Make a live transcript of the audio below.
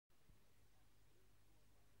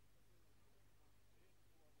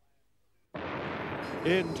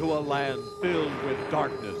Into a land filled with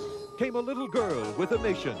darkness came a little girl with a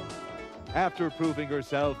mission. After proving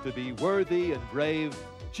herself to be worthy and brave,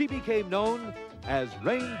 she became known as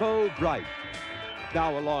Rainbow Brite.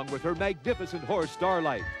 Now, along with her magnificent horse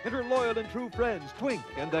Starlight and her loyal and true friends Twink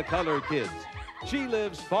and the Color Kids, she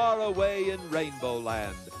lives far away in Rainbow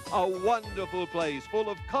Land, a wonderful place full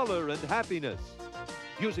of color and happiness.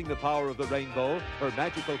 Using the power of the rainbow, her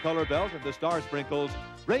magical color belt, and the star sprinkles,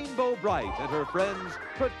 Rainbow Brite and her friends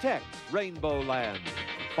protect Rainbow Land,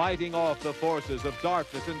 fighting off the forces of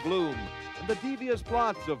darkness and gloom and the devious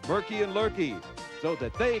plots of Murky and Lurky, so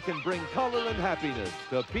that they can bring color and happiness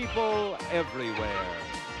to people everywhere.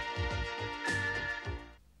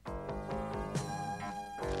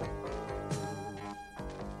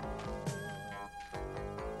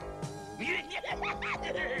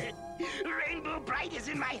 Rainbow Brite is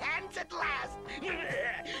in my hands at last.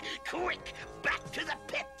 Quick, back to the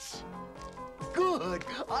pits. Good.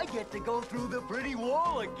 I get to go through the pretty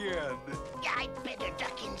wall again. I'd better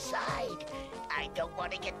duck inside. I don't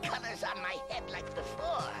want to get colors on my head like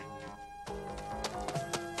before.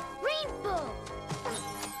 Rainbow!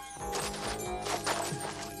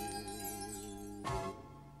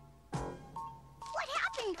 What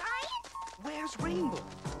happened, Brian? Where's Rainbow?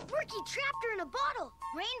 Murky trapped her in a bottle.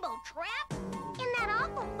 Rainbow trapped? In that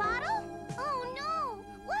awful bottle? Oh no!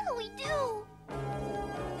 What'll we do?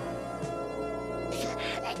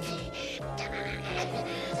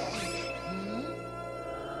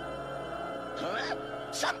 Huh?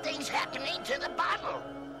 Something's happening to the bottle.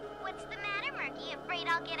 What's the matter, Murky? Afraid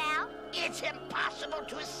I'll get out? It's impossible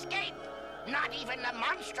to escape. Not even the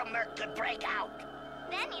Monstromurk could break out.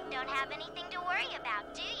 Then you don't have anything to worry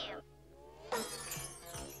about, do you?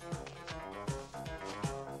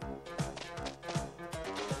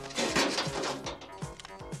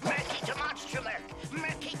 Murky to Monstromurk!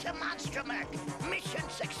 Murky to Monstromurk! Mission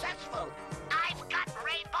successful! I've got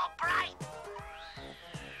Rainbow Brite!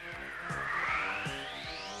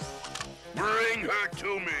 Bring her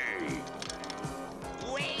to me!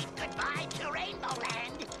 Wave goodbye to Rainbow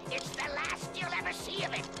Land. It's the last you'll ever see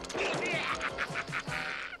of it.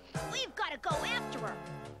 We've got to go after her.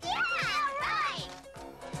 Yeah, right!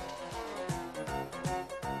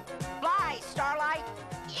 Fly, Starlight!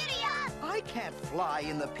 Idiot! I can't fly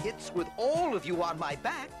in the pits with all of you on my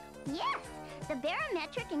back. Yes, the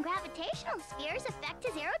barometric and gravitational spheres affect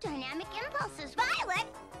his aerodynamic impulses. Violet,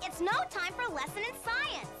 it's no time for a lesson in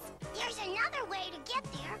science. There's another way to get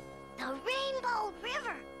there. The Rainbow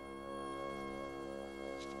River.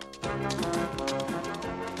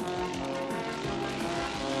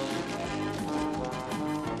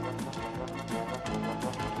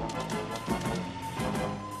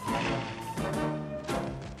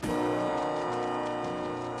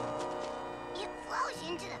 It flows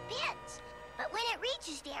into the pits, but when it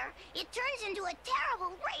reaches there, it turns into a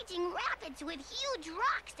terrible raging rapids with huge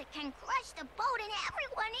rocks that can crush the boat and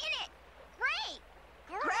everyone in it. Great!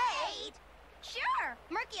 Great! Sure,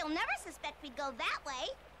 Murky will never suspect we'd go that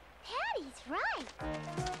way. Patty's right.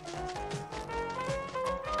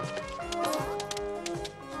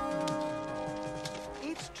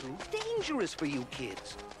 It's too dangerous for you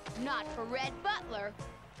kids. Not for Red Butler.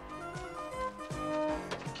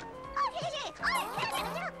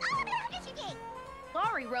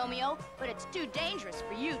 Sorry, Romeo, but it's too dangerous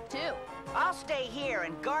for you, too. I'll stay here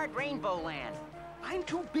and guard Rainbow Land. I'm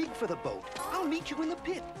too big for the boat. I'll meet you in the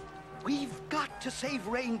pit. We've got to save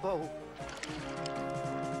Rainbow.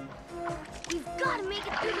 We've got to make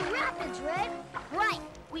it through the rapids, Red. Right.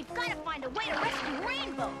 We've got to find a way to rescue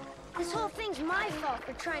Rainbow. This whole thing's my fault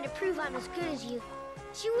for trying to prove I'm as good as you.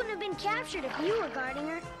 She wouldn't have been captured if you were guarding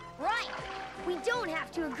her. Right. We don't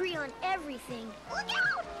have to agree on everything. Look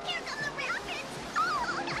out! Here come the rapids! Oh!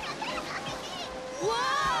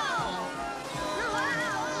 Whoa!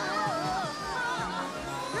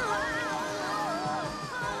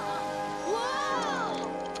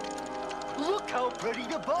 Whoa! Look how pretty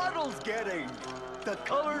the bottle's getting. The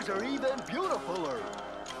colors are even beautifuler.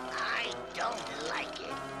 I don't like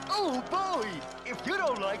it. Oh, boy! If you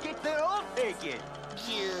don't like it, then I'll take it.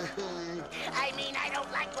 I mean, I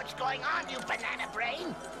don't like what's going on, you banana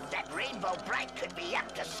brain. That Rainbow Brite could be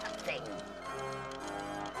up to something.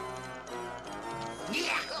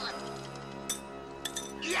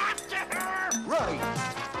 After her! Right.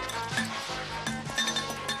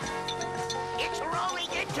 It's rolling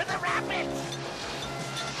into the rapids!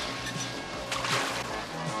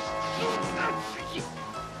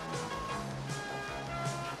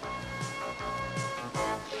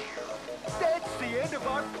 That's the end of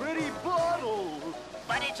our pretty bottle.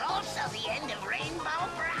 But it's also the end of Rainbow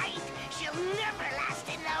Brite. She'll never last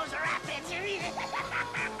in those rapids.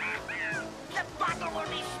 The bottle will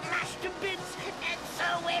be smashed to bits, and so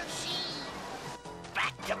will she.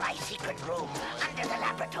 Back to my secret room under the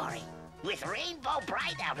laboratory. With Rainbow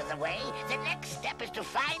Brite out of the way, the next step is to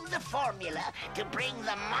find the formula to bring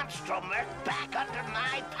the Monstromurk back under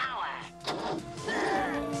my power.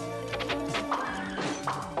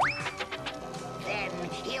 Then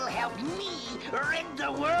he'll help me rid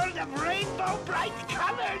the world of Rainbow Brite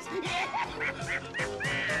colors.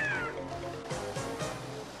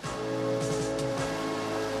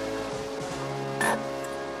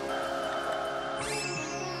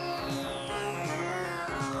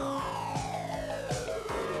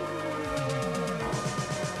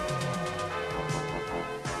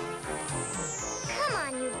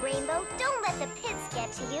 Rainbow, don't let the pits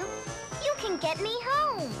get to you. You can get me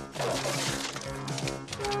home.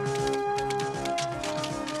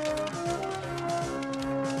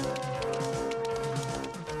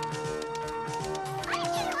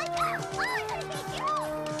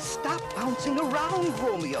 Stop bouncing around,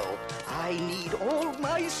 Romeo. I need all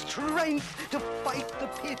my strength to fight the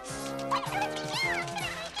pits.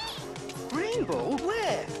 Rainbow,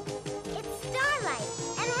 where? It's Starlight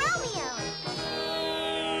and Romeo.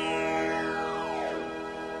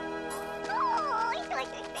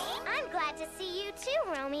 I'm glad to see you too,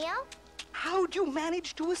 Romeo. How'd you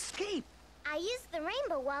manage to escape? I used the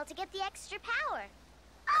rainbow wall to get the extra power.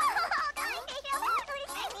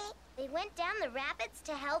 They went down the rapids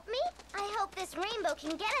to help me? I hope this rainbow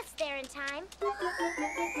can get us there in time.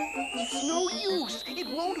 It's no use. It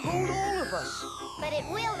won't hold all of us. But it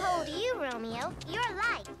will hold you, Romeo. You're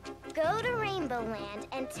light. Go to Rainbow Land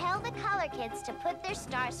and tell the color kids to put their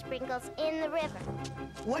star sprinkles in the river.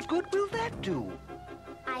 What good will that do?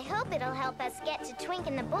 I hope it'll help us get to Twink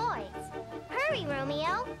and the boys. Hurry,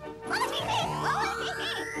 Romeo. What is it,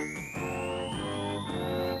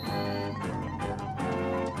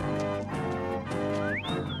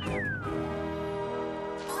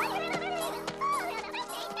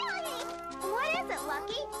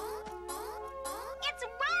 Lucky? It's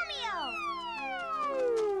Romeo!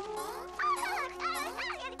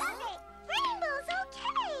 Rainbow's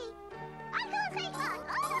okay!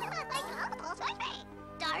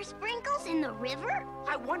 Star sprinkles in the river?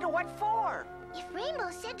 I wonder what for. If Rainbow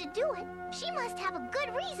said to do it, she must have a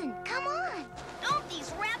good reason. Come on. Don't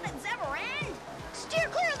these rapids ever end? Steer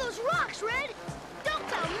clear of those rocks, Red! Don't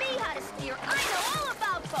tell me how to steer. I know all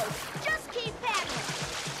about boats. Just keep paddling.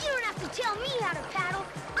 You don't have to tell me how to paddle.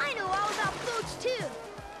 I know all about boats, too.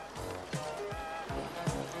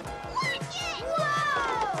 Watch it!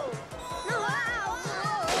 Whoa! Wow!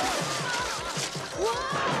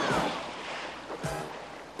 Whoa!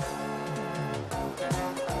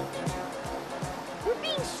 We're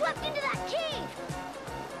being swept into that cave.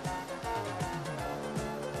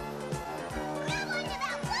 Grab onto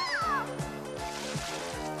that wall!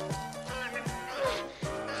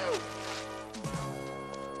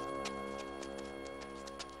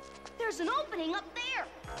 There's an opening up there.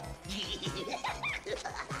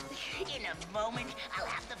 In a moment, I'll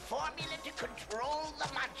have the formula to control the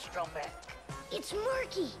Monstromurk. It's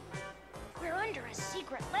murky. We're under a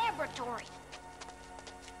secret laboratory.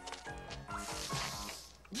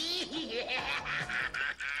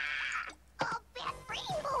 I'll bet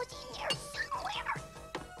Rainbow's in there somewhere.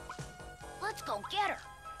 Let's go get her.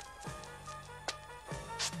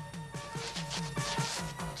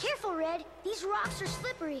 Careful, Red. These rocks are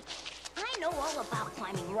slippery. I know all about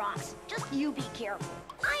climbing rocks. Just you be careful.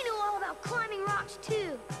 I know all about climbing rocks,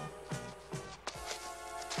 too.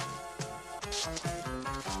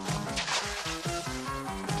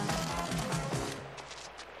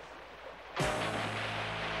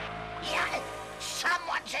 Yeah,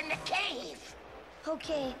 someone's in the cave.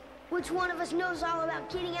 Okay, which one of us knows all about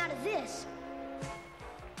getting out of this?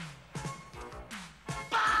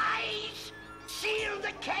 Boys! Seal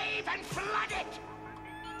the cave and flood it!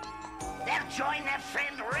 They'll join their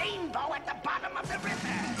friend Rainbow at the bottom of the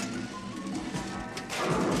river.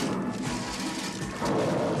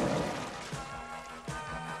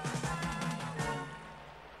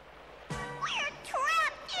 We're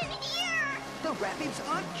trapped in here! The rapids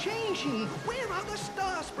aren't changing. Where are the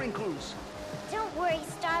star sprinkles? Don't worry,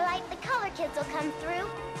 Starlight. The color kids will come through.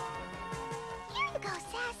 Here you go,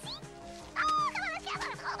 Sassy.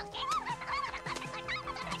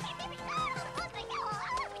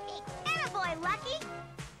 Attaboy, Lucky.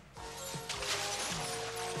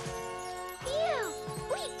 Phew!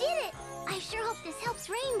 We did it! I sure hope this helps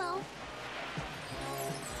Rainbow.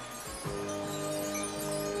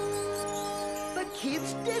 The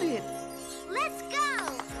kids did it. Let's go!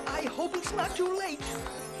 I hope it's not too late.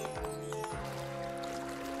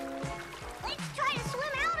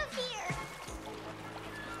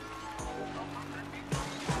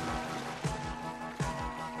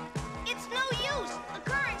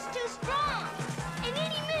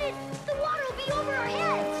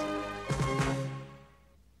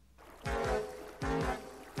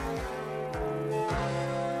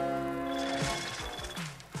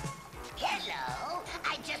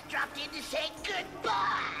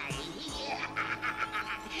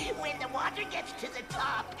 water gets to the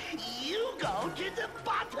top, you go to the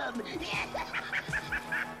bottom.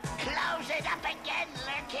 Close it up again,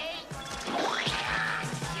 Lurky.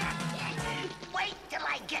 Wait till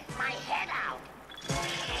I get my head out.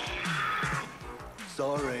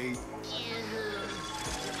 Sorry.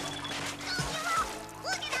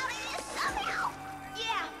 We'll get out of this somehow.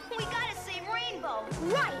 Yeah, we gotta save Rainbow.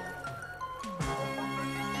 Right.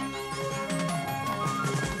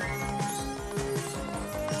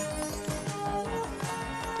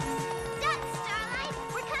 Duck, Starlight.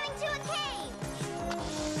 We're coming to a cave.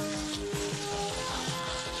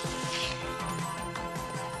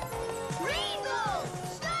 Rainbow!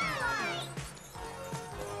 Starlight!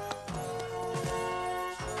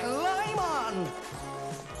 Climb on!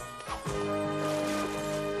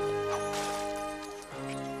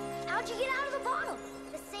 How'd you get out of the bottle?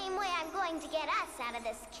 The same way I'm going to get us out of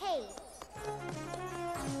this cave.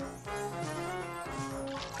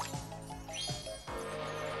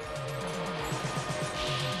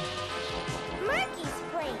 Murky's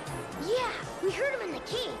place. Yeah, we heard him in the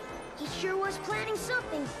cave. He sure was planning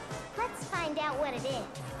something. Let's find out what it is.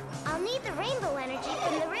 I'll need the rainbow energy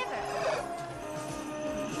from the river.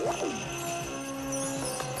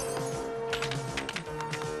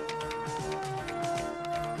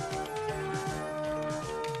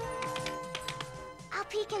 I'll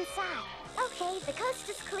peek inside. Okay, the coast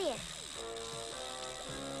is clear.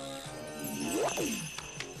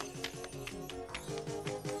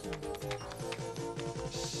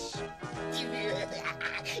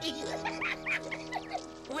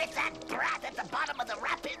 With that brat at the bottom of the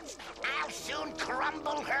rapids, I'll soon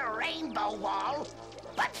crumble her rainbow wall.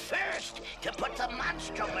 But first, to put the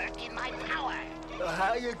Monstromurk in my power.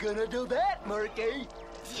 How you gonna do that, Murky?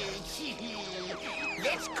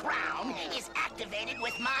 This crown is activated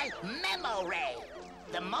with my memo ray.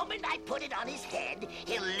 The moment I put it on his head,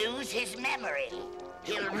 he'll lose his memory.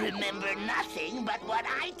 He'll remember nothing but what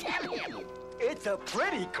I tell him. It's a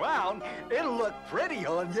pretty crown. It'll look pretty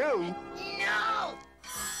on you. No!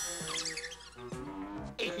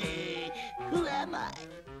 Who am I?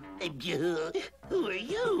 Who are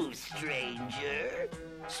you, stranger?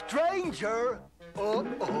 Stranger?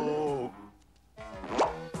 Uh-oh.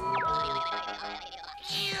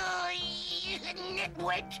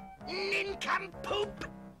 Nitwit, nincompoop,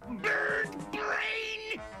 bird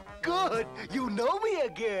brain! Good, you know me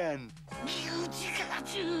again.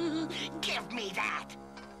 Give me that!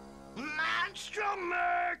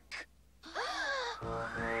 Monstromurk!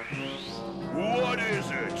 What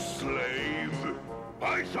is it, slave?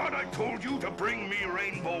 I thought I told you to bring me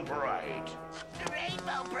Rainbow Brite.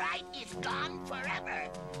 Rainbow Brite is gone forever.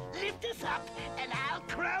 Lift us up, and I'll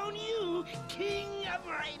crown you King of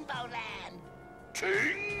Rainbow Land.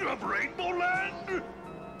 King of Rainbow Land?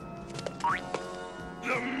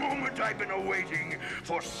 The moment I've been awaiting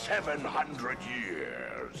for 700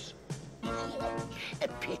 years. A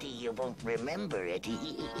pity you won't remember it.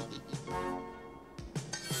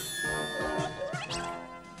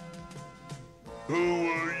 Who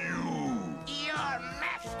are you? Your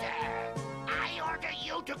master. I order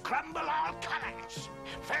you to crumble all colors.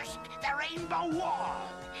 First, the Rainbow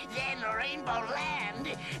Wall, then Rainbow Land,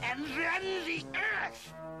 and then the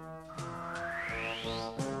Earth.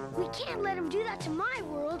 We can't let him do that to my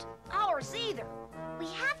world. Ours either. We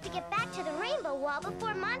have to get back to the rainbow wall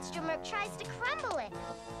before Monstromurk tries to crumble it.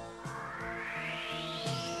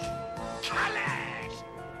 Colors!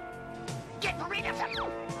 Get rid of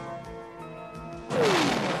them!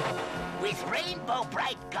 With Rainbow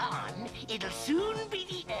Brite gone, it'll soon be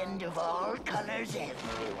the end of all colors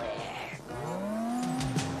everywhere.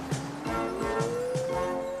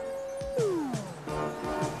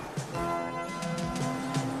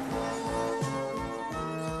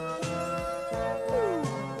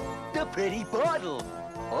 The pretty bottle.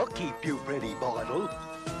 I'll keep you, pretty bottle.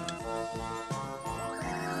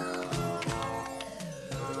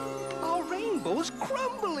 Our rainbow's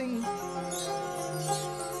crumbling. And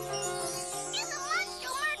the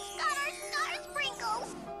Monstromurk's got our star sprinkles.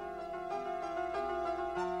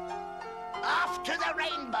 Off to the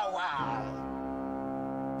Rainbow Wall!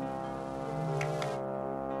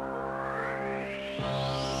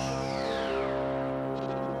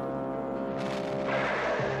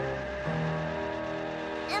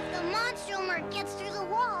 If the Monstromurk gets through the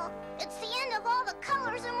wall, it's the end of all the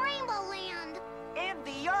colors in Rainbow Land. And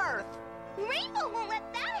the Earth. Rainbow won't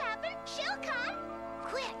let that happen. She'll come.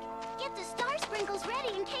 Quick, get the star sprinkles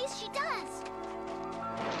ready in case she does.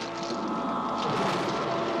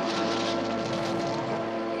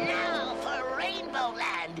 Now for Rainbow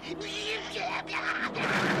Land!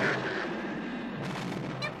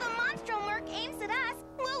 If the Monstromurk aims at us,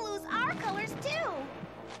 we'll lose our colors.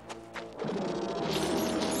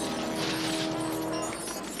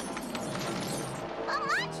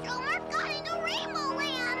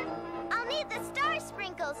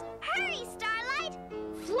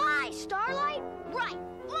 Starlight? Right.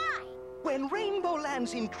 Why? When Rainbow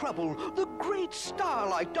lands in trouble, the great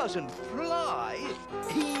Starlight doesn't fly.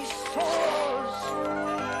 He soars.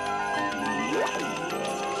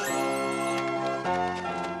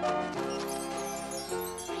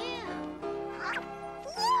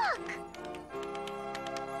 Look!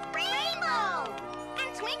 Rainbow!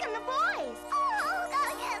 And Twink and the boys.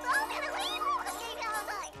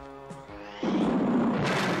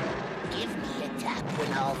 Give me a tap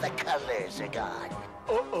when all the colors are gone.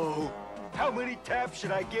 Uh-oh. How many taps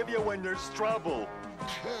should I give you when there's trouble?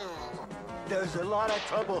 There's a lot of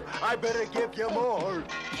trouble. I better give you more.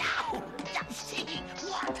 No! See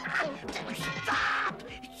what? Stop!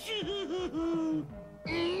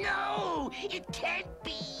 No! It can't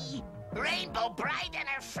be! Rainbow Brite and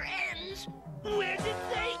her friends! Where did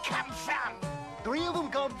they come from? 3 of them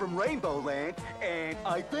come from Rainbow Land, and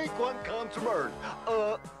I think one comes from Earth.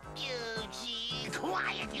 Eugene,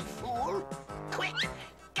 quiet, you fool! Quick,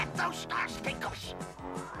 get those star sprinkles!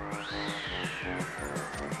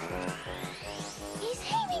 He's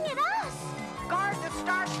aiming at us! Guard the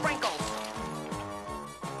star sprinkles.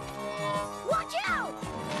 Watch out!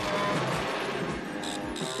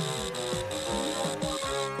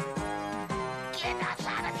 Get us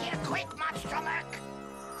out of here quick, Monstromurk!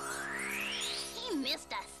 He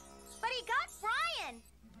missed us. But he got Brian.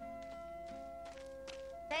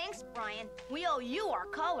 Thanks, Brian. We owe you our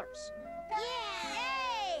colors. Yeah!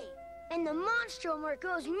 Yay! And the Monstromurk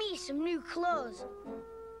owes me some new clothes.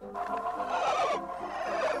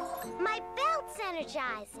 My belt's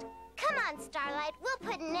energized. Come on, Starlight. We'll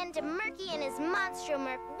put an end to Murky and his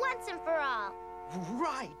Monstromurk once and for all.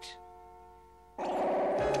 Right.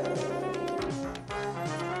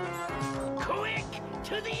 Quick,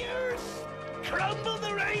 to the earth! Crumble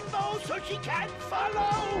the rainbow so she can't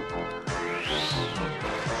follow!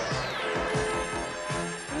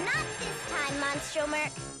 Not this time,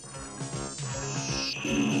 Monstromurk.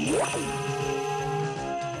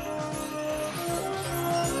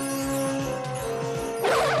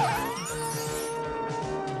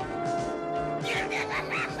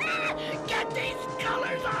 Get these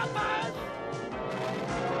colors off us!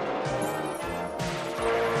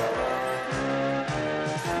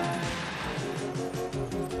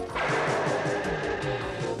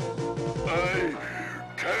 I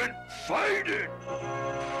can't fight it!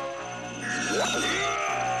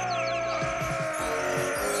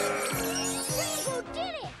 Rainbow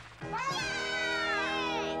did it!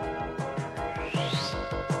 Yay!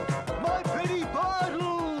 My pretty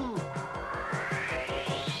bottle!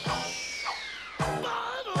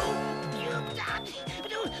 Bottle!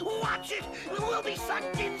 Watch it! We'll be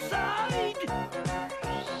sucked inside!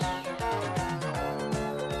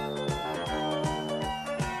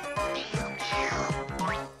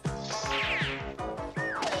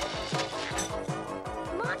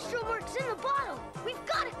 Monstromurk's in the bottle. We've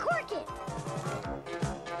got to cork it.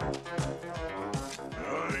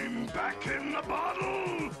 I'm back in the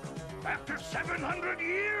bottle! After 700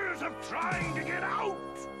 years of trying to get out!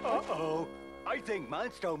 Uh-oh. I think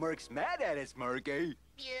Monstromurk's mad at us, Murky.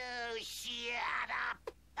 You shut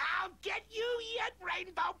up! I'll get you yet,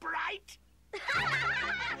 Rainbow Brite!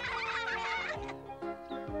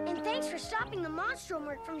 And thanks for stopping the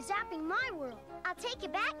Monstromurk from zapping my world. I'll take you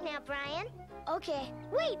back now, Brian. Okay.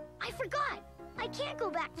 Wait, I forgot. I can't go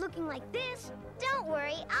back looking like this. Don't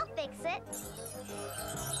worry, I'll fix it.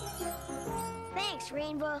 Thanks,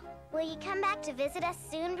 Rainbow. Will you come back to visit us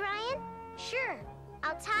soon, Brian? Sure.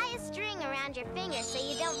 I'll tie a string around your finger so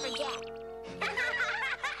you don't forget.